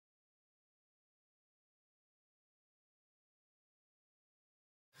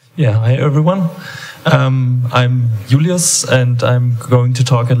Yeah, hi everyone. I'm Julius, and I'm going to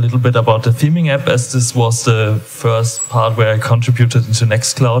talk a little bit about the theming app, as this was the first part where I contributed into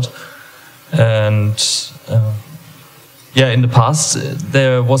Nextcloud. And in the past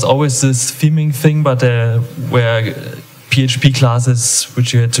there was always this theming thing, but there were PHP classes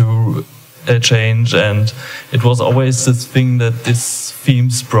which you had to change, and it was always this thing that these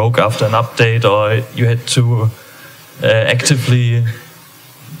themes broke after an update, or you had to actively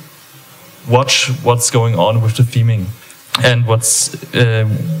watch what's going on with the theming. And what's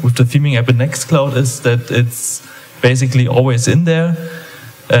with the theming app in Nextcloud is that it's basically always in there,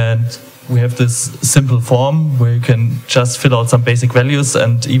 and we have this simple form where you can just fill out some basic values,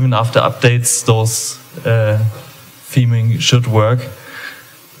 and even after updates those theming should work.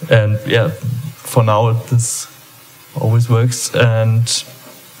 And yeah, for now this always works. And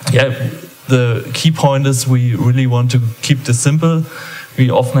yeah, the key point is we really want to keep this simple. We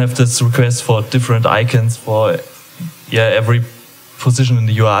often have this request for different icons for every position in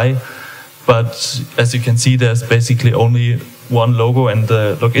the UI, but as you can see, there's basically only one logo and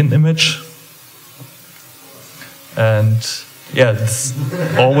the login image. And yeah, it's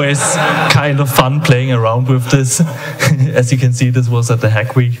always kind of fun playing around with this. As you can see, this was at the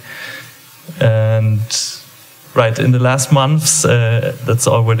Hack Week. And right, in the last months, that's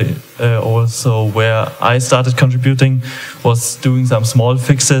already also where I started contributing, was doing some small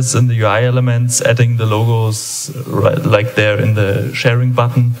fixes in the UI elements, adding the logos right, like there in the sharing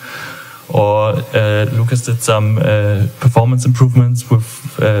button. Or Lucas did some performance improvements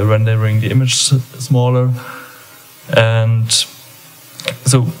with rendering the image smaller. And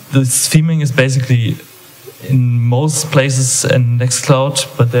so this theming is basically in most places in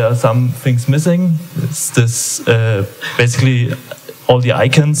Nextcloud, but there are some things missing. It's this basically all the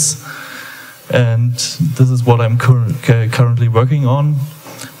icons, and this is what I'm currently working on.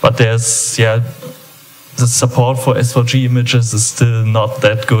 But there's the support for SVG images is still not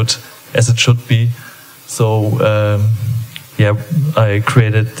that good as it should be. So I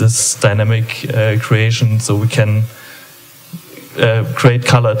created this dynamic creation so we can create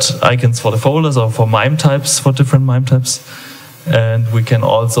colored icons for the folders or for MIME types, for different MIME types. And we can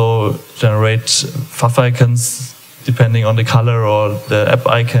also generate fav icons depending on the color or the app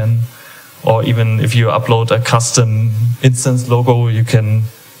icon. Or even if you upload a custom instance logo, you can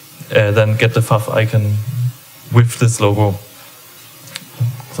then get the fav icon with this logo.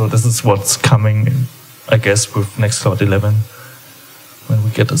 So this is what's coming, I guess, with Nextcloud 11 when we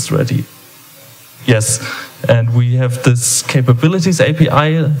get this ready. Yes, and we have this capabilities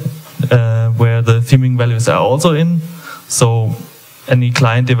API where the theming values are also in. So any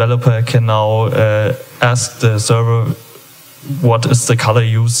client developer can now ask the server what is the color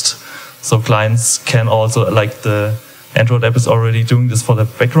used. So clients can also, like the Android app is already doing this for the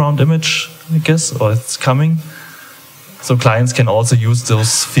background image, I guess, or it's coming. So clients can also use those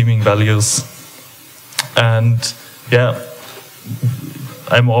theming values. And yeah,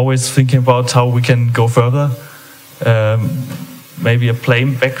 I'm always thinking about how we can go further. Maybe a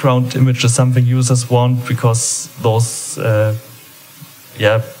plain background image is something users want, because those,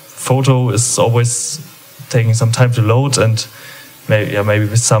 photo is always taking some time to load, and maybe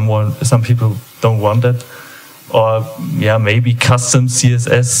with some people don't want that. Or maybe custom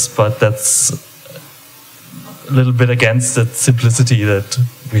CSS, but that's a little bit against that simplicity that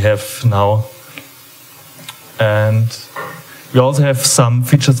we have now. And we also have some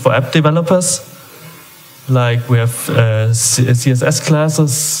features for app developers, like we have CSS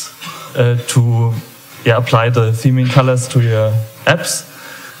classes to apply the theming colors to your apps.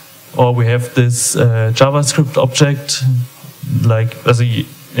 Or we have this JavaScript object, like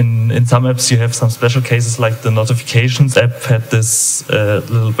in some apps you have some special cases, like the notifications app had this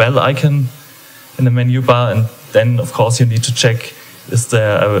little bell icon in the menu bar, and then of course you need to check, is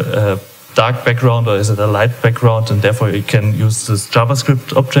there a dark background or is it a light background, and therefore you can use this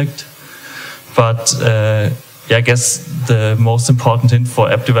JavaScript object. But I guess the most important thing for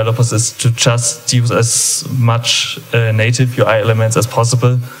app developers is to just use as much native UI elements as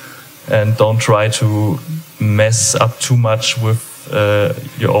possible, and don't try to mess up too much with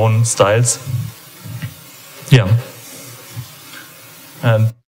your own styles. Yeah.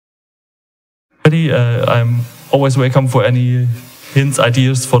 And I'm always welcome for any hints,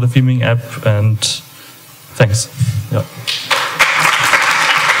 ideas for the theming app, and thanks. Yeah.